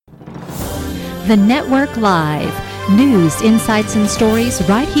The Network Live. News, insights, and stories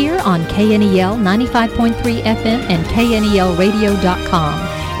right here on KNEL 95.3 FM and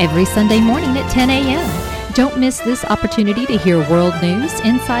KNELradio.com every Sunday morning at 10 a.m. Don't miss this opportunity to hear world news,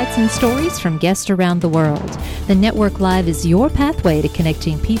 insights, and stories from guests around the world. The Network Live is your pathway to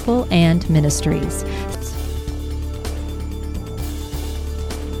connecting people and ministries.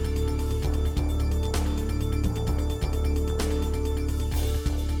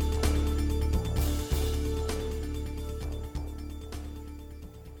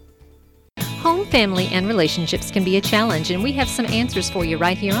 Home, family, and relationships can be a challenge, and we have some answers for you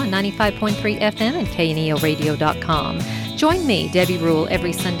right here on 95.3 FM and KNELradio.com. Join me, Debbie Rule,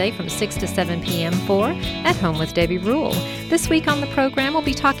 every Sunday from 6 to 7 p.m. for At Home with Debbie Rule. This week on the program, we'll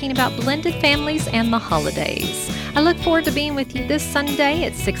be talking about blended families and the holidays. I look forward to being with you this Sunday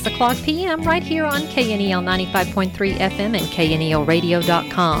at 6 o'clock p.m. right here on KNEL 95.3 FM and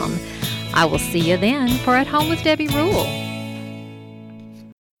KNELradio.com. I will see you then for At Home with Debbie Rule.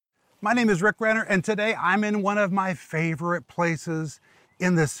 My name is Rick Renner, and today I'm in one of my favorite places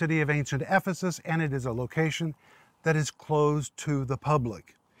in the city of ancient Ephesus, and it is a location that is closed to the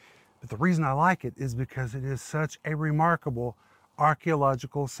public. But the reason I like it is because it is such a remarkable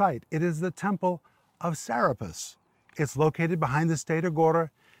archaeological site. It is the Temple of Serapis. It's located behind the State Agora,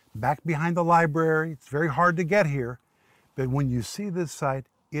 back behind the library. It's very hard to get here, but when you see this site,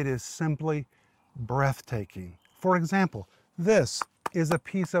 it is simply breathtaking. For example, this is a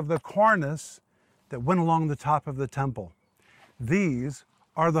piece of the cornice that went along the top of the temple. These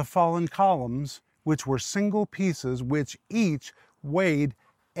are the fallen columns, which were single pieces, which each weighed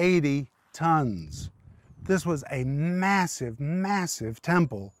 80 tons. This was a massive, massive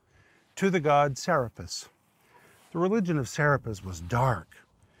temple to the god Serapis. The religion of Serapis was dark,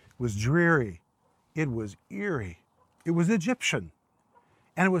 it was dreary, it was eerie, it was Egyptian,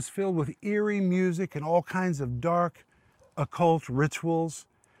 and it was filled with eerie music and all kinds of dark, occult rituals.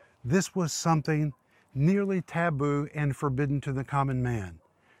 This was something nearly taboo and forbidden to the common man.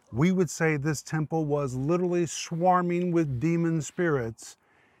 We would say this temple was literally swarming with demon spirits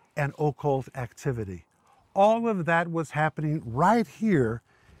and occult activity. All of that was happening right here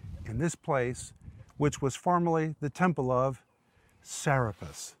in this place, which was formerly the temple of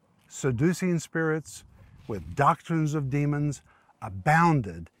Serapis. Seducing spirits with doctrines of demons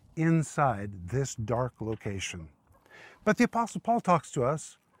abounded inside this dark location. But the Apostle Paul talks to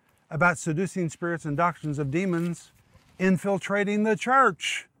us about seducing spirits and doctrines of demons infiltrating the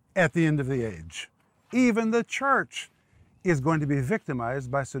church at the end of the age. Even the church is going to be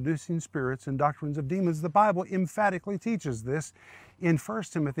victimized by seducing spirits and doctrines of demons. The Bible emphatically teaches this in 1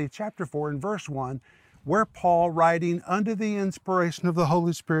 Timothy chapter 4 and verse 1, where Paul, writing under the inspiration of the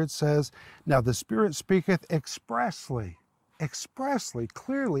Holy Spirit, says, "Now the Spirit speaketh expressly,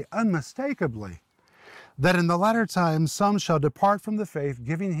 clearly, unmistakably, that in the latter times some shall depart from the faith,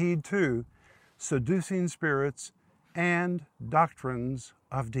 giving heed to seducing spirits and doctrines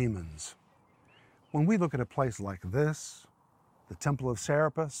of demons." When we look at a place like this, the Temple of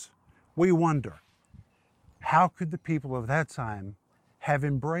Serapis, we wonder, how could the people of that time have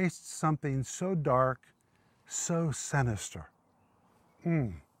embraced something so dark, so sinister?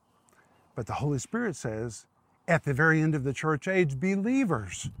 But the Holy Spirit says, at the very end of the church age,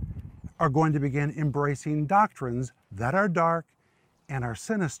 believers are going to begin embracing doctrines that are dark and are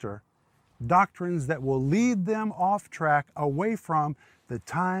sinister, doctrines that will lead them off track away from the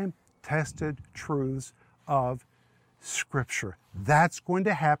time-tested truths of Scripture. That's going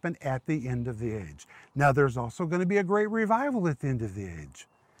to happen at the end of the age. Now, there's also going to be a great revival at the end of the age.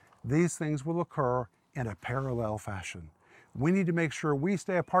 These things will occur in a parallel fashion. We need to make sure we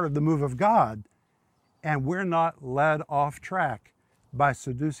stay a part of the move of God and we're not led off track by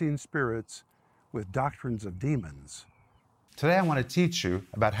seducing spirits with doctrines of demons. Today I want to teach you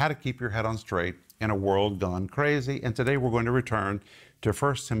about how to keep your head on straight in a world gone crazy. And today we're going to return to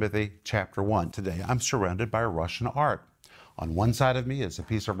 1 Timothy chapter 1. Today I'm surrounded by Russian art. On one side of me is a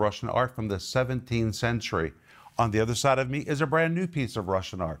piece of Russian art from the 17th century. On the other side of me is a brand new piece of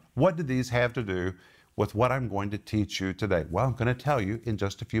Russian art. What do these have to do with what I'm going to teach you today? Well, I'm going to tell you in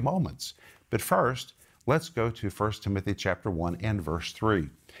just a few moments. But first, let's go to 1 Timothy chapter 1 and verse 3.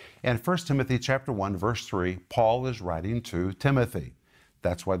 In 1 Timothy chapter 1, verse 3, Paul is writing to Timothy.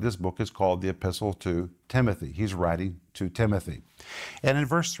 That's why this book is called the Epistle to Timothy. He's writing to Timothy. And in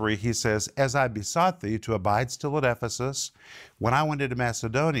verse 3, he says, "As I besought thee to abide still at Ephesus, when I went into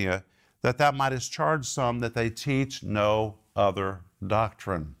Macedonia, that thou mightest charge some that they teach no other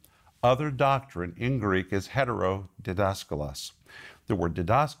doctrine." Other doctrine in Greek is heterodidaskalos. The word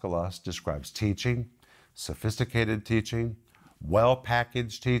didaskalos describes teaching, sophisticated teaching,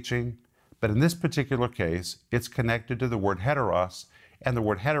 well-packaged teaching, But in this particular case, it's connected to the word heteros, and the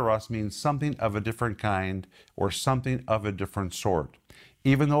word heteros means something of a different kind or something of a different sort.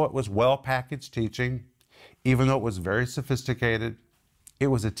 Even though it was well-packaged teaching, even though it was very sophisticated, it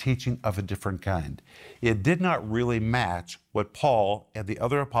was a teaching of a different kind. It did not really match what Paul and the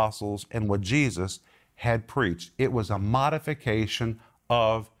other apostles and what Jesus had preached. It was a modification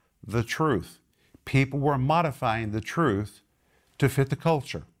of the truth. People were modifying the truth to fit the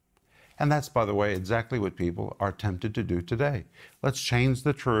culture. And that's, by the way, exactly what people are tempted to do today. Let's change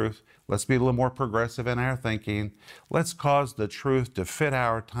the truth. Let's be a little more progressive in our thinking. Let's cause the truth to fit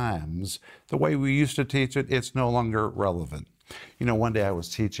our times. The way we used to teach it, it's no longer relevant. You know, one day I was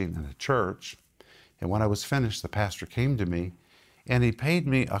teaching in a church, and when I was finished, the pastor came to me, and he paid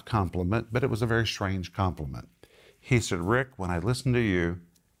me a compliment, but it was a very strange compliment. He said, "Rick, when I listen to you,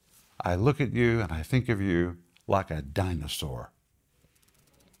 I look at you and I think of you like a dinosaur."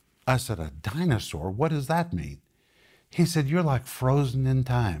 I said, "A dinosaur? What does that mean?" He said, "You're like frozen in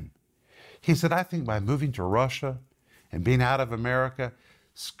time." He said, "I think by moving to Russia and being out of America,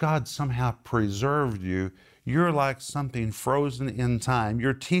 God somehow preserved you. You're like something frozen in time.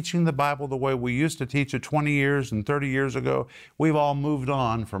 You're teaching the Bible the way we used to teach it 20 years and 30 years ago. We've all moved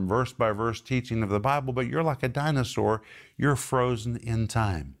on from verse by verse teaching of the Bible, but you're like a dinosaur. You're frozen in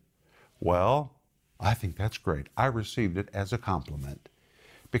time." Well, I think that's great. I received it as a compliment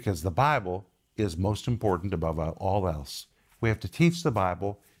because the Bible is most important above all else. We have to teach the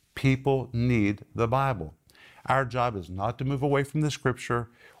Bible. People need the Bible. Our job is not to move away from the Scripture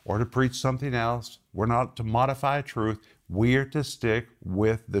or to preach something else. We're not to modify truth. We are to stick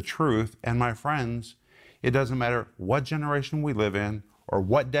with the truth. And my friends, it doesn't matter what generation we live in or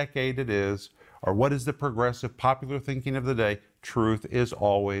what decade it is or what is the progressive popular thinking of the day, truth is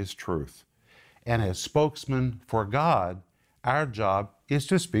always truth. And as spokesmen for God, our job is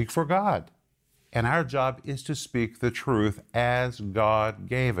to speak for God. And our job is to speak the truth as God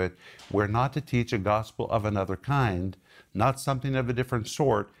gave it. We're not to teach a gospel of another kind, not something of a different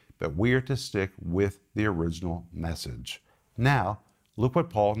sort, but we are to stick with the original message. Now, look what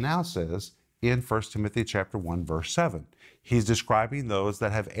Paul now says in 1 Timothy chapter 1, verse 7. He's describing those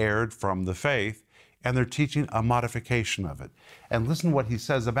that have erred from the faith, and they're teaching a modification of it. And listen to what he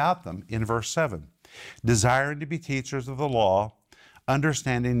says about them in verse 7. "Desiring to be teachers of the law,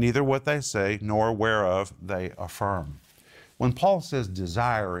 understanding neither what they say nor whereof they affirm." When Paul says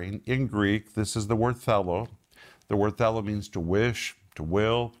desiring, in Greek, this is the word thelo. The word thelo means to wish, to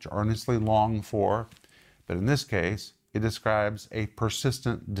will, to earnestly long for. But in this case, it describes a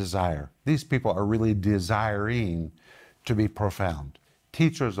persistent desire. These people are really desiring to be profound.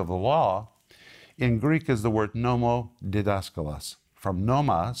 Teachers of the law, in Greek, is the word nomo didaskalos, from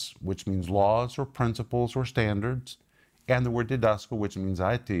nomos, which means laws or principles or standards, and the word didaskal, which means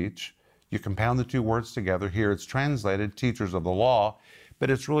I teach. You compound the two words together. Here it's translated teachers of the law, but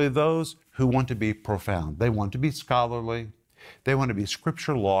it's really those who want to be profound. They want to be scholarly. They want to be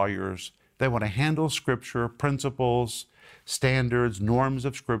scripture lawyers. They want to handle scripture, principles, standards, norms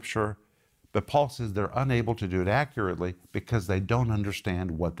of scripture. But Paul says they're unable to do it accurately because they don't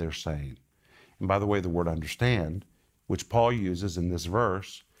understand what they're saying. And by the way, the word understand, which Paul uses in this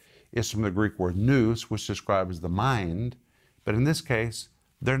verse, is from the Greek word nous, which describes the mind. But in this case,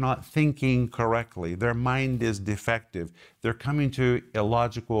 they're not thinking correctly. Their mind is defective. They're coming to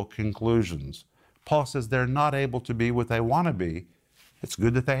illogical conclusions. Paul says they're not able to be what they want to be. It's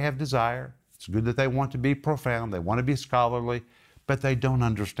good that they have desire. It's good that they want to be profound. They want to be scholarly, but they don't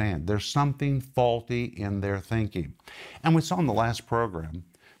understand. There's something faulty in their thinking. And we saw in the last program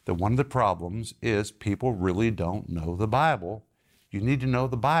that one of the problems is people really don't know the Bible. You need to know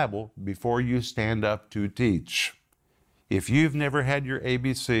the Bible before you stand up to teach. If you've never had your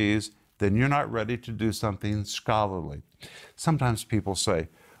ABCs, then you're not ready to do something scholarly. Sometimes people say,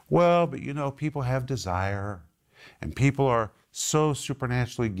 well, but you know, people have desire, and people are so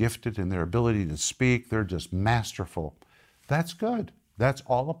supernaturally gifted in their ability to speak. They're just masterful. That's good. That's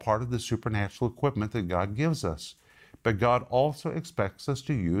all a part of the supernatural equipment that God gives us. But God also expects us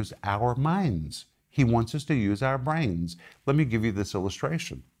to use our minds. He wants us to use our brains. Let me give you this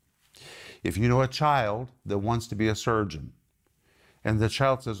illustration. If you know a child that wants to be a surgeon, and the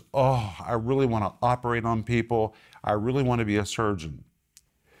child says, oh, I really want to operate on people. I really want to be a surgeon.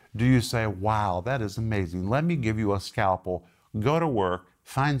 Do you say, wow, that is amazing. Let me give you a scalpel. Go to work,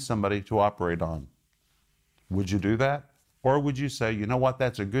 find somebody to operate on. Would you do that? Or would you say, you know what,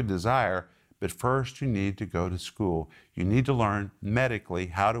 that's a good desire, but first you need to go to school. You need to learn medically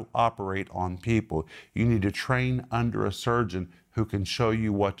how to operate on people. You need to train under a surgeon who can show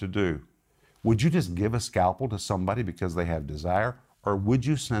you what to do. Would you just give a scalpel to somebody because they have desire? or would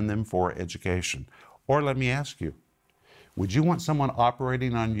you send them for education? Or let me ask you, would you want someone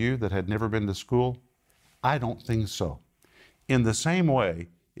operating on you that had never been to school? I don't think so. In the same way,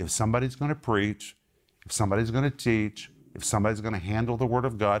 if somebody's going to preach, if somebody's going to teach, if somebody's going to handle the Word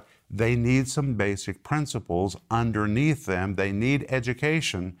of God, they need some basic principles underneath them. They need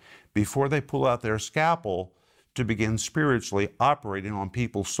education before they pull out their scalpel to begin spiritually operating on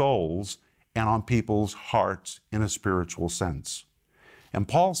people's souls and on people's hearts in a spiritual sense. And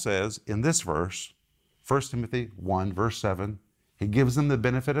Paul says in this verse, 1 Timothy 1, verse 7, he gives them the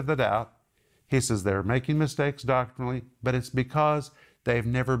benefit of the doubt. He says they're making mistakes doctrinally, but it's because they've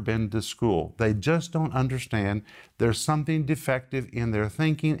never been to school. They just don't understand. There's something defective in their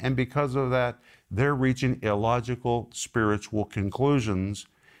thinking, and because of that, they're reaching illogical spiritual conclusions.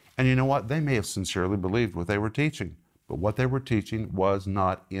 And you know what? They may have sincerely believed what they were teaching, but what they were teaching was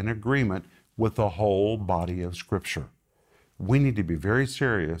not in agreement with the whole body of Scripture. We need to be very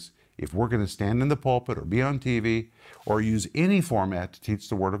serious if we're going to stand in the pulpit or be on TV or use any format to teach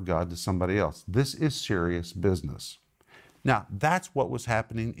the Word of God to somebody else. This is serious business. Now, that's what was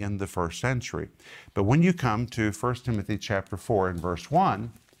happening in the first century. But when you come to 1 Timothy chapter 4 and verse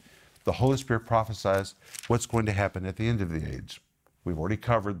 1, the Holy Spirit prophesies what's going to happen at the end of the age. We've already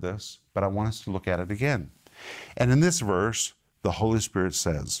covered this, but I want us to look at it again. And in this verse, the Holy Spirit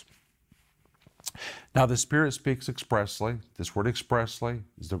says, now the Spirit speaks expressly. This word expressly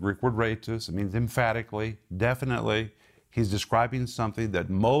is the Greek word rhetos. It means emphatically, definitely. He's describing something that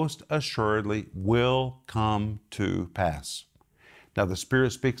most assuredly will come to pass. Now the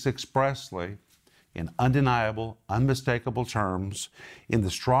Spirit speaks expressly in undeniable, unmistakable terms, in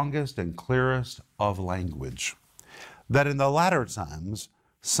the strongest and clearest of language, that in the latter times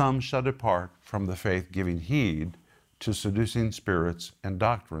some shall depart from the faith, giving heed to seducing spirits and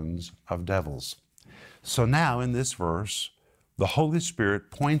doctrines of devils. So now in this verse, the Holy Spirit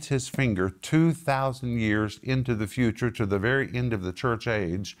points his finger 2,000 years into the future to the very end of the church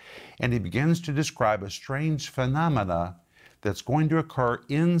age, and he begins to describe a strange phenomena that's going to occur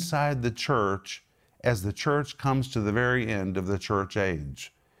inside the church as the church comes to the very end of the church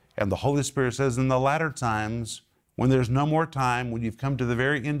age. And the Holy Spirit says in the latter times, when there's no more time, when you've come to the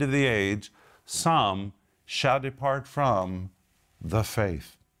very end of the age, some shall depart from the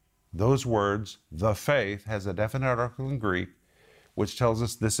faith. Those words, the faith, has a definite article in Greek, which tells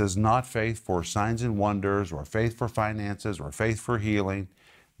us this is not faith for signs and wonders, or faith for finances, or faith for healing.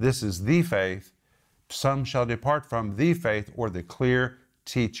 This is the faith. Some shall depart from the faith, or the clear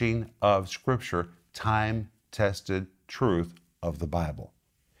teaching of Scripture, time-tested truth of the Bible.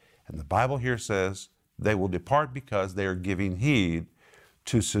 And the Bible here says they will depart because they are giving heed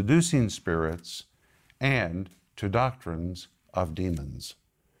to seducing spirits and to doctrines of demons.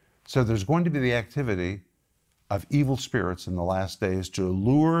 So there's going to be the activity of evil spirits in the last days to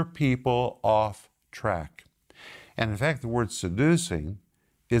lure people off track. And in fact, the word seducing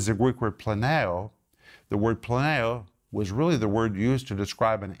is the Greek word planeo. The word planeo was really the word used to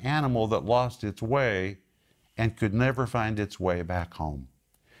describe an animal that lost its way and could never find its way back home.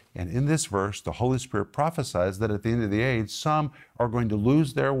 And in this verse, the Holy Spirit prophesies that at the end of the age, some are going to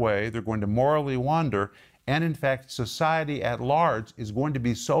lose their way, they're going to morally wander, and in fact, society at large is going to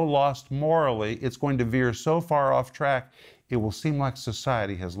be so lost morally, it's going to veer so far off track, it will seem like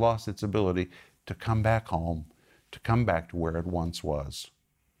society has lost its ability to come back home, to come back to where it once was.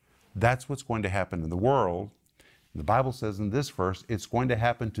 That's what's going to happen in the world. The Bible says in this verse, it's going to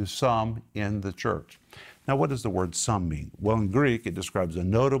happen to some in the church. Now, what does the word some mean? Well, in Greek, it describes a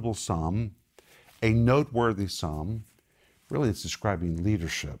notable some, a noteworthy some. Really, it's describing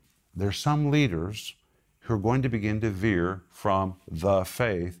leadership. There's some leaders who are going to begin to veer from the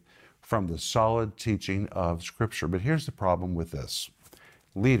faith, from the solid teaching of Scripture. But here's the problem with this.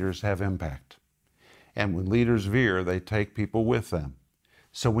 Leaders have impact. And when leaders veer, they take people with them.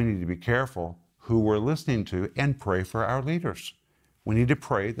 So we need to be careful who we're listening to and pray for our leaders. We need to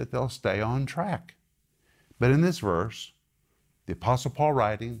pray that they'll stay on track. But in this verse, the Apostle Paul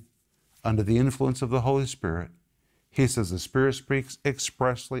writing, under the influence of the Holy Spirit, he says the Spirit speaks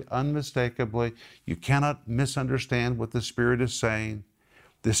expressly, unmistakably. You cannot misunderstand what the Spirit is saying.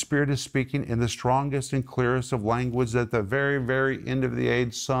 The Spirit is speaking in the strongest and clearest of language. At the very, very end of the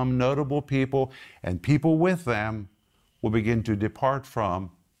age, some notable people and people with them will begin to depart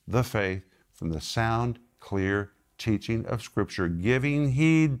from the faith, from the sound, clear teaching of Scripture, giving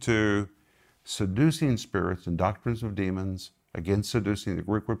heed to seducing spirits and doctrines of demons, again seducing, the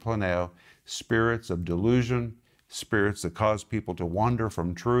Greek word planeo, spirits of delusion, spirits that cause people to wander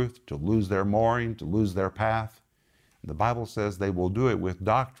from truth, to lose their mooring, to lose their path. The Bible says they will do it with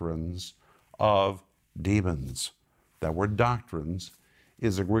doctrines of demons. That word doctrines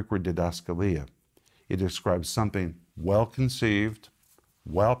is a Greek word didaskalia. It describes something well conceived,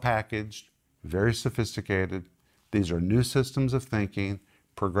 well packaged, very sophisticated. These are new systems of thinking,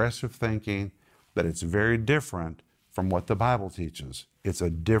 progressive thinking, but it's very different from what the Bible teaches. It's a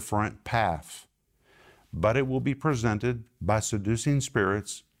different path. But it will be presented by seducing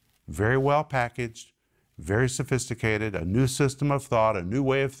spirits, very well packaged, very sophisticated, a new system of thought, a new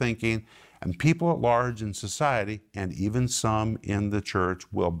way of thinking, and people at large in society, and even some in the church,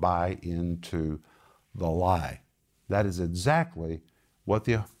 will buy into the lie. That is exactly what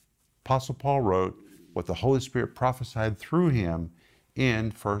the Apostle Paul wrote, what the Holy Spirit prophesied through him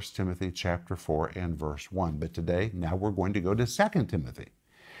in 1 Timothy chapter 4 and verse 1. But today, now we're going to go to 2 Timothy.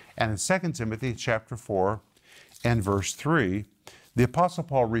 And in 2 Timothy chapter 4 and verse 3, the Apostle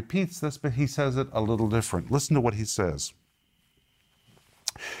Paul repeats this, but he says it a little different. Listen to what he says.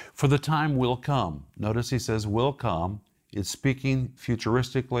 For the time will come. Notice he says will come. It's speaking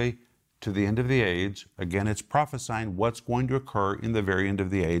futuristically to the end of the age. Again, it's prophesying what's going to occur in the very end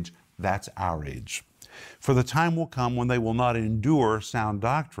of the age. That's our age. For the time will come when they will not endure sound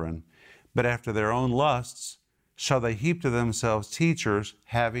doctrine, but after their own lusts shall they heap to themselves teachers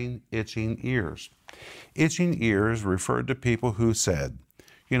having itching ears. Itching ears referred to people who said,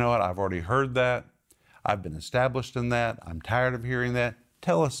 you know what, I've already heard that. I've been established in that. I'm tired of hearing that.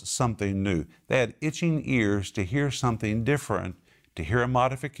 Tell us something new. They had itching ears to hear something different, to hear a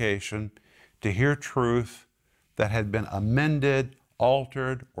modification, to hear truth that had been amended,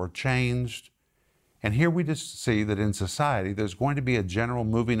 altered, or changed. And here we just see that in society, there's going to be a general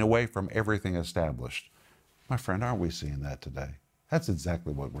moving away from everything established. My friend, aren't we seeing that today? That's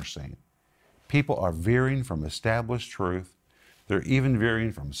exactly what we're seeing. People are veering from established truth. They're even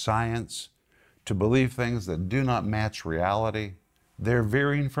veering from science to believe things that do not match reality. They're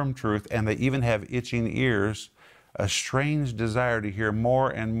veering from truth, and they even have itching ears, a strange desire to hear more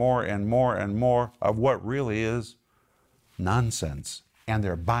and more and more and more of what really is nonsense. And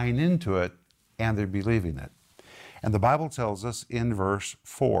they're buying into it, and they're believing it. And the Bible tells us in verse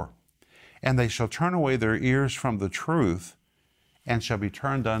 4, and they shall turn away their ears from the truth and shall be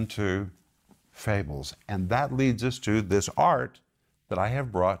turned unto fables. And that leads us to this art that I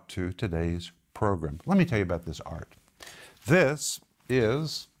have brought to today's program. Let me tell you about this art. This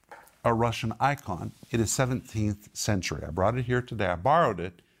is a Russian icon. It is 17th century. I brought it here today. I borrowed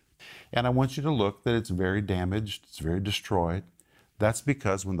it, and I want you to look that it's very damaged. It's very destroyed. That's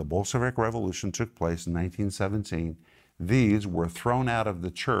because when the Bolshevik Revolution took place in 1917, these were thrown out of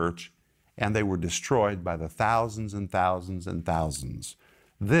the church and they were destroyed by the thousands and thousands and thousands.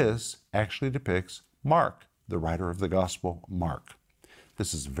 This actually depicts Mark, the writer of the Gospel, Mark.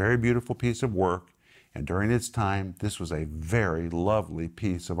 This is a very beautiful piece of work, and during its time, this was a very lovely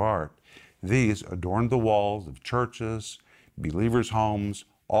piece of art. These adorned the walls of churches, believers' homes,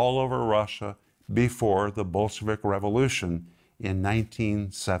 all over Russia before the Bolshevik Revolution in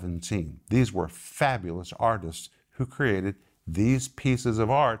 1917. These were fabulous artists who created these pieces of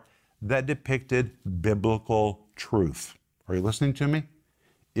art that depicted biblical truth. Are you listening to me?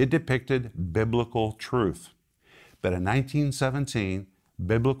 It depicted biblical truth. But in 1917,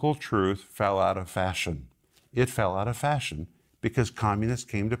 biblical truth fell out of fashion. It fell out of fashion because communists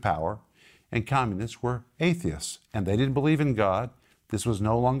came to power, and communists were atheists, and they didn't believe in God. This was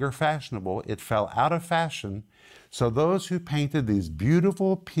no longer fashionable. It fell out of fashion. So those who painted these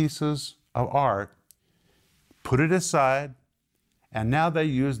beautiful pieces of art put it aside, and now they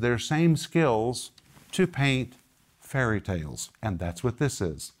use their same skills to paint fairy tales. And that's what this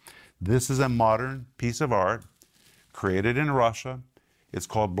is. This is a modern piece of art created in Russia. It's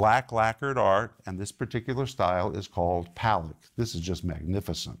called black lacquered art, and this particular style is called Palak. This is just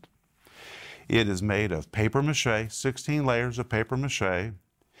magnificent. It is made of paper mache, 16 layers of paper mache.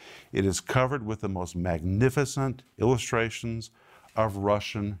 It is covered with the most magnificent illustrations of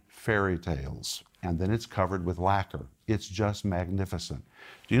Russian fairy tales. And then it's covered with lacquer. It's just magnificent.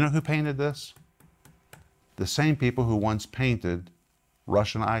 Do you know who painted this? The same people who once painted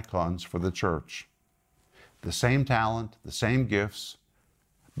Russian icons for the church. The same talent, the same gifts,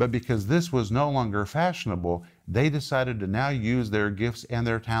 but because this was no longer fashionable, they decided to now use their gifts and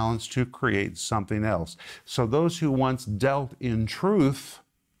their talents to create something else. So those who once dealt in truth,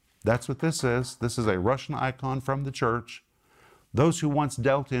 that's what this is. This is a Russian icon from the church. Those who once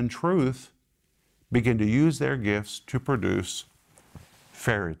dealt in truth begin to use their gifts to produce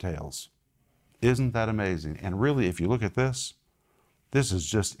fairy tales. Isn't that amazing? And really, if you look at this, this is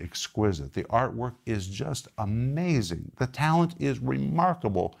just exquisite. The artwork is just amazing. The talent is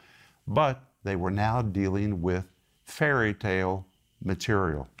remarkable, but they were now dealing with fairy tale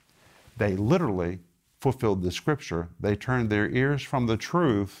material. They literally fulfilled the scripture, they turned their ears from the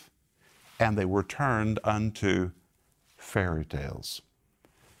truth, and they were turned unto fairy tales.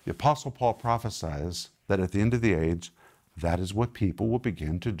 The Apostle Paul prophesies that at the end of the age, that is what people will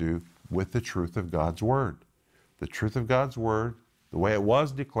begin to do with the truth of God's Word. The truth of God's Word, the way it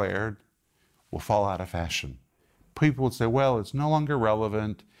was declared, will fall out of fashion. People would say, well, it's no longer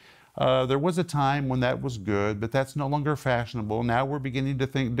relevant. There was a time when that was good, but that's no longer fashionable. Now we're beginning to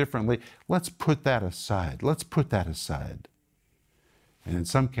think differently. Let's put that aside. Let's put that aside. And in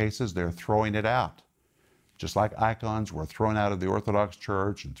some cases, they're throwing it out. Just like icons were thrown out of the Orthodox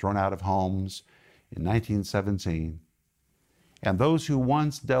Church and thrown out of homes in 1917. And those who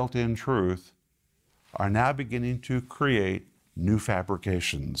once dealt in truth are now beginning to create new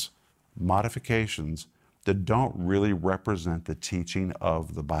fabrications, modifications that don't really represent the teaching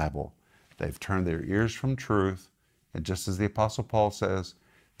of the Bible. They've turned their ears from truth, and just as the Apostle Paul says,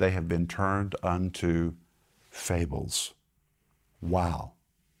 they have been turned unto fables. Wow.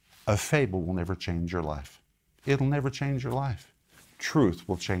 A fable will never change your life. It'll never change your life. Truth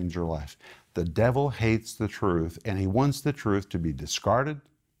will change your life. The devil hates the truth, and he wants the truth to be discarded.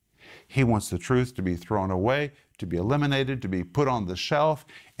 He wants the truth to be thrown away, to be eliminated, to be put on the shelf,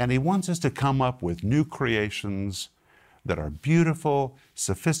 and he wants us to come up with new creations that are beautiful,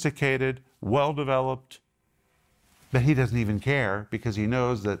 sophisticated, well-developed. But he doesn't even care, because he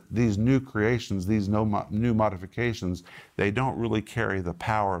knows that these new creations, these new modifications, they don't really carry the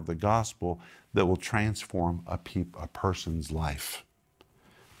power of the gospel that will transform a person's life.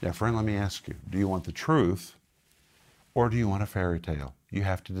 Now, friend, let me ask you, do you want the truth or do you want a fairy tale? You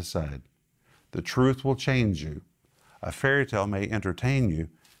have to decide. The truth will change you. A fairy tale may entertain you,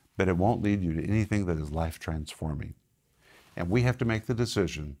 but it won't lead you to anything that is life transforming. And we have to make the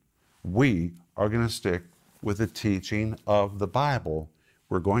decision. We are going to stick with the teaching of the Bible.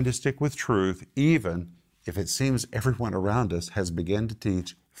 We're going to stick with truth, even if it seems everyone around us has begun to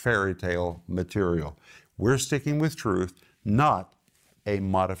teach fairy tale material. We're sticking with truth, not a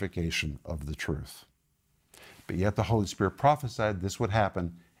modification of the truth. But yet the Holy Spirit prophesied this would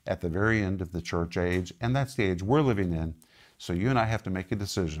happen at the very end of the church age, and that's the age we're living in. So you and I have to make a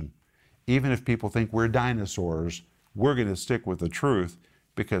decision. Even if people think we're dinosaurs, we're going to stick with the truth,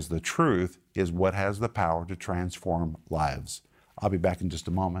 because the truth is what has the power to transform lives. I'll be back in just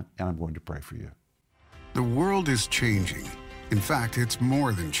a moment, and I'm going to pray for you. The world is changing. In fact, it's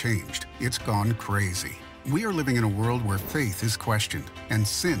more than changed. It's gone crazy. We are living in a world where faith is questioned and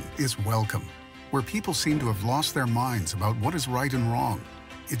sin is welcome, where people seem to have lost their minds about what is right and wrong.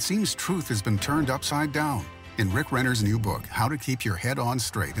 It seems truth has been turned upside down. In Rick Renner's new book, How to Keep Your Head On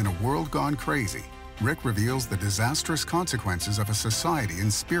Straight in a World Gone Crazy, Rick reveals the disastrous consequences of a society in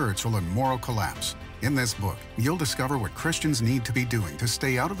spiritual and moral collapse. In this book, you'll discover what Christians need to be doing to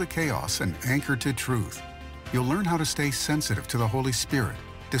stay out of the chaos and anchor to truth. You'll learn how to stay sensitive to the Holy Spirit,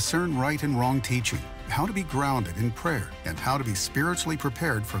 discern right and wrong teaching, how to be grounded in prayer, and how to be spiritually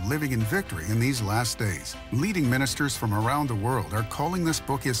prepared for living in victory in these last days. Leading ministers from around the world are calling this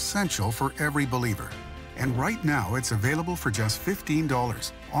book essential for every believer. And right now, it's available for just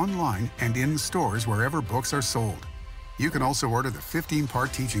 $15, online and in stores wherever books are sold. You can also order the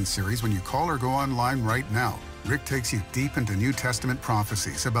 15-part teaching series when you call or go online right now. Rick takes you deep into New Testament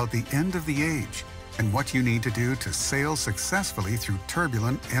prophecies about the end of the age and what you need to do to sail successfully through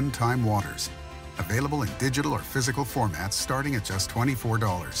turbulent end-time waters. Available in digital or physical formats starting at just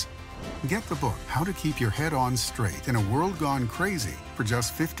 $24. Get the book, How to Keep Your Head On Straight in a World Gone Crazy, for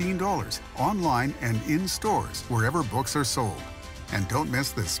just $15, online and in stores wherever books are sold. And don't miss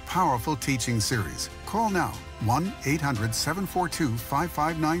this powerful teaching series. Call now,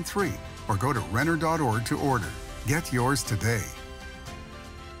 1-800-742-5593, or go to Renner.org to order. Get yours today.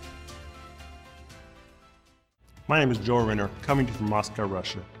 My name is Joel Renner, coming to you from Moscow,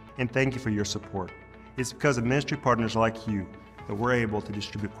 Russia, and thank you for your support. It's because of ministry partners like you that we're able to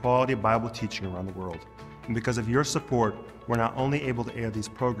distribute quality Bible teaching around the world. And because of your support, we're not only able to air these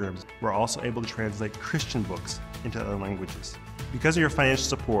programs, we're also able to translate Christian books into other languages. Because of your financial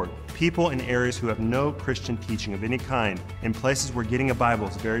support, people in areas who have no Christian teaching of any kind, in places where getting a Bible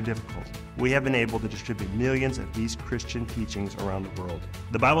is very difficult, we have been able to distribute millions of these Christian teachings around the world.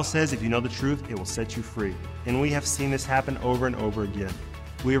 The Bible says if you know the truth, it will set you free. And we have seen this happen over and over again.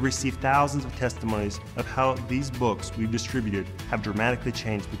 We have received thousands of testimonies of how these books we've distributed have dramatically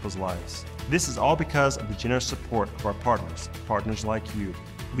changed people's lives. This is all because of the generous support of our partners like you.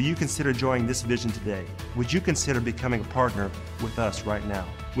 Will you consider joining this vision today? Would you consider becoming a partner with us right now?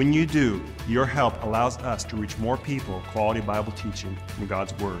 When you do, your help allows us to reach more people quality Bible teaching from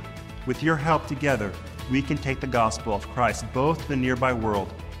God's Word. With your help together, we can take the gospel of Christ both to the nearby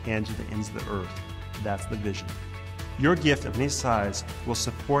world and to the ends of the earth. that's the vision. Your gift of any size will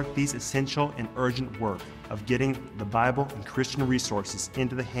support these essential and urgent work of getting the Bible and Christian resources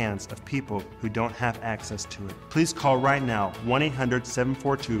into the hands of people who don't have access to it. Please call right now,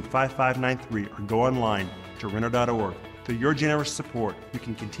 1-800-742-5593, or go online to renner.org. Through your generous support, you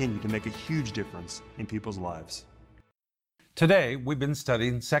can continue to make a huge difference in people's lives. Today, we've been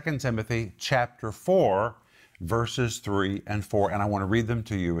studying 2 Timothy chapter 4, verses 3 and 4, and I want to read them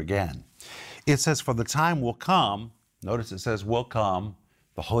to you again. It says, "For the time will come," notice it says will come,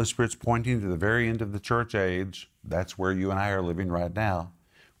 the Holy Spirit's pointing to the very end of the church age. That's where you and I are living right now.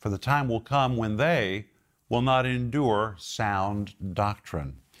 "For the time will come when they will not endure sound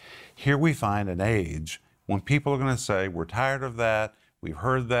doctrine." Here we find an age when people are going to say, we're tired of that, we've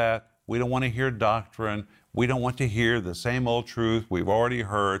heard that, we don't want to hear doctrine, we don't want to hear the same old truth we've already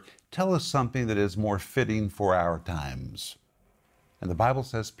heard. Tell us something that is more fitting for our times. And the Bible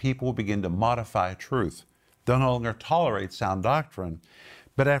says people will begin to modify truth. They'll no longer tolerate sound doctrine,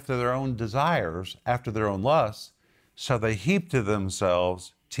 but after their own desires, after their own lusts, so they heap to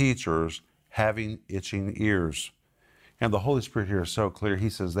themselves teachers having itching ears. And the Holy Spirit here is so clear.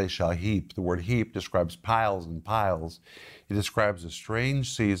 He says they shall heap. The word heap describes piles and piles. It describes a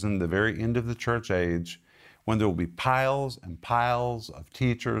strange season, the very end of the church age, when there will be piles and piles of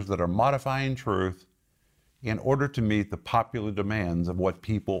teachers that are modifying truth in order to meet the popular demands of what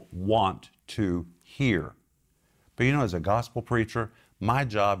people want to hear. But you know, as a gospel preacher, my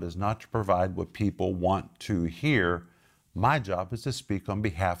job is not to provide what people want to hear. My job is to speak on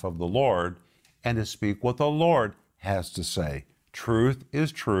behalf of the Lord and to speak what the Lord has to say. Truth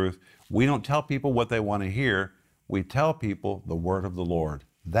is truth. We don't tell people what they want to hear. We tell people the word of the Lord.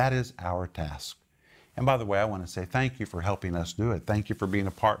 That is our task. And by the way, I want to say thank you for helping us do it. Thank you for being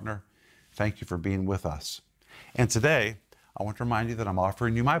a partner. Thank you for being with us. And today, I want to remind you that I'm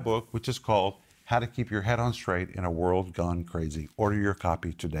offering you my book, which is called How to Keep Your Head on Straight in a World Gone Crazy. Order your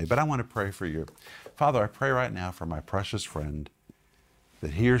copy today. But I want to pray for you. Father, I pray right now for my precious friend,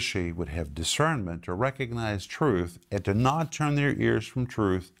 that he or she would have discernment to recognize truth and to not turn their ears from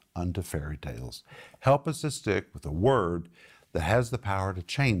truth unto fairy tales. Help us to stick with a word that has the power to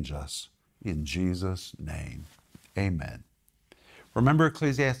change us. In Jesus' name, amen. Remember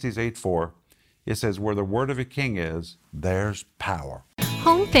Ecclesiastes 8:4. It says, where the word of a king is, there's power.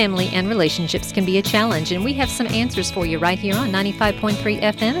 Home, family, and relationships can be a challenge, and we have some answers for you right here on 95.3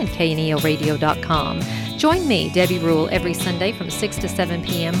 FM and KNELradio.com. Join me, Debbie Rule, every Sunday from 6 to 7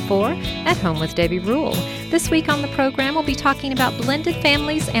 p.m. for At Home with Debbie Rule. This week on the program, we'll be talking about blended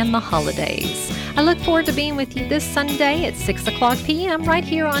families and the holidays. I look forward to being with you this Sunday at 6 o'clock p.m. right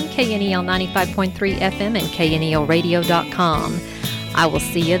here on KNEL 95.3 FM and KNELradio.com. I will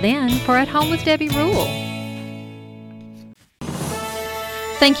see you then for At Home with Debbie Rule.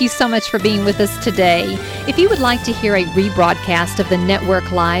 Thank you so much for being with us today. If you would like to hear a rebroadcast of the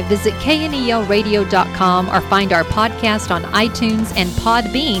network live, visit KNELradio.com or find our podcast on iTunes and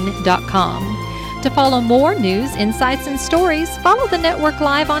Podbean.com. To follow more news, insights, and stories, follow the network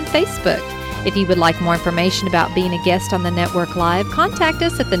live on Facebook. If you would like more information about being a guest on the Network Live, contact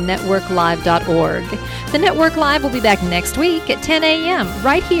us at thenetworklive.org. The Network Live will be back next week at 10 a.m.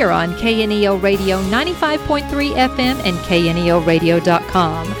 right here on KNEL Radio 95.3 FM and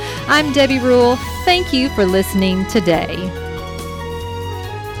KNELradio.com. I'm Debbie Rule. Thank you for listening today.